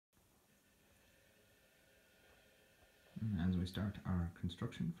we start our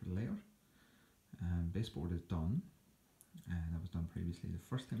construction for the layout. Baseboard is done, and that was done previously. The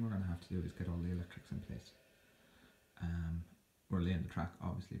first thing we're going to have to do is get all the electrics in place. We're laying the track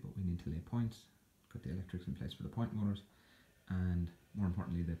obviously, but we need to lay points, put the electrics in place for the point motors, and more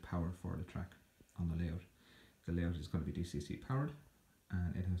importantly the power for the track on the layout. The layout is going to be DCC powered,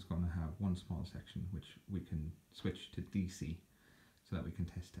 and it is going to have one small section which we can switch to DC so that we can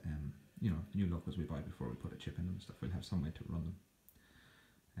test new locos we buy before we put a chip in them and stuff. We'll have some way to run them.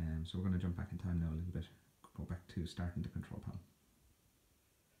 So we're going to jump back in time now a little bit, go back to starting the control panel.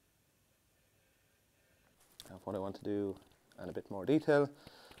 Now what I want to do in a bit more detail,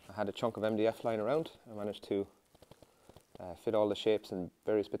 I had a chunk of MDF lying around. I managed to fit all the shapes and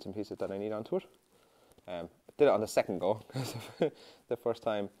various bits and pieces that I need onto it. I did it on the second go, because the first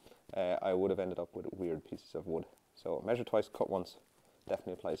time I would have ended up with weird pieces of wood. So measure twice, cut once,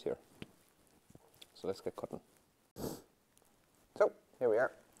 definitely applies here. So let's get cutting. So here we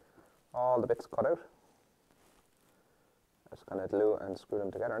are, all the bits cut out. Just going to glue and screw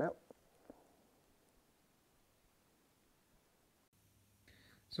them together now.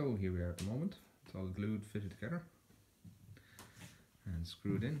 So here we are at the moment, it's all glued, fitted together and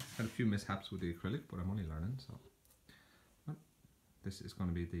screwed in. Had a few mishaps with the acrylic, but I'm only learning, so well, this is going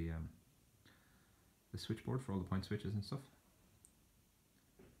to be the switchboard for all the point switches and stuff.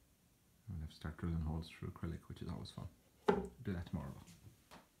 I'm going to have to start drilling holes through acrylic, which is always fun. I'll do that tomorrow.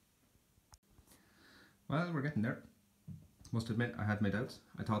 Well, we're getting there. Must admit, I had my doubts.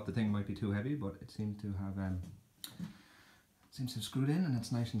 I thought the thing might be too heavy, but it seemed to have screwed in, and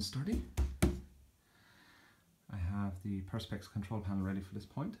it's nice and sturdy. I have the Perspex control panel ready for this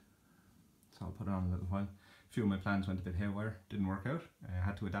point, so I'll put it on a little while. A few of my plans went a bit haywire, didn't work out. I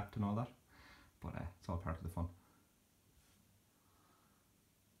had to adapt and all that, but it's all part of the fun.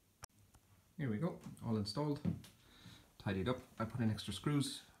 Here we go, all installed, tidied up. I put in extra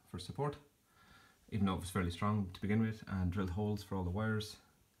screws for support, even though it was fairly strong to begin with, and drilled holes for all the wires,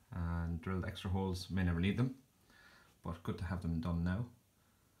 and drilled extra holes. May never need them, but good to have them done now.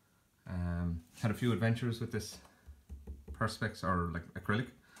 Had a few adventures with this Perspex, or like acrylic,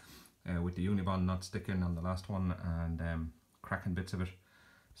 with the Unibond not sticking on the last one and cracking bits of it.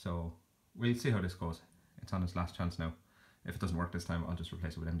 So we'll see how this goes. It's on its last chance now. If it doesn't work this time, I'll just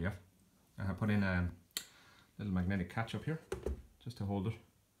replace it with MDF. I have put in a little magnetic catch up here just to hold it,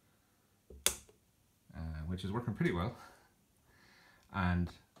 which is working pretty well. And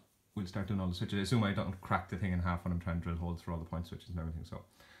we'll start doing all the switches. I assume I don't crack the thing in half when I'm trying to drill holes for all the point switches and everything, so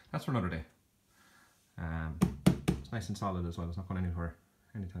that's for another day. It's nice and solid as well, it's not going anywhere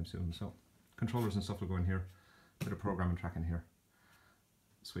anytime soon. So controllers and stuff will go in here, bit of programming track in here,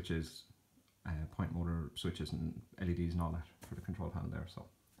 switches, point motor switches and LEDs and all that for the control panel there. So,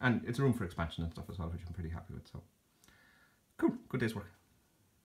 and it's a room for expansion and stuff as well, which I'm pretty happy with. So cool, good day's work.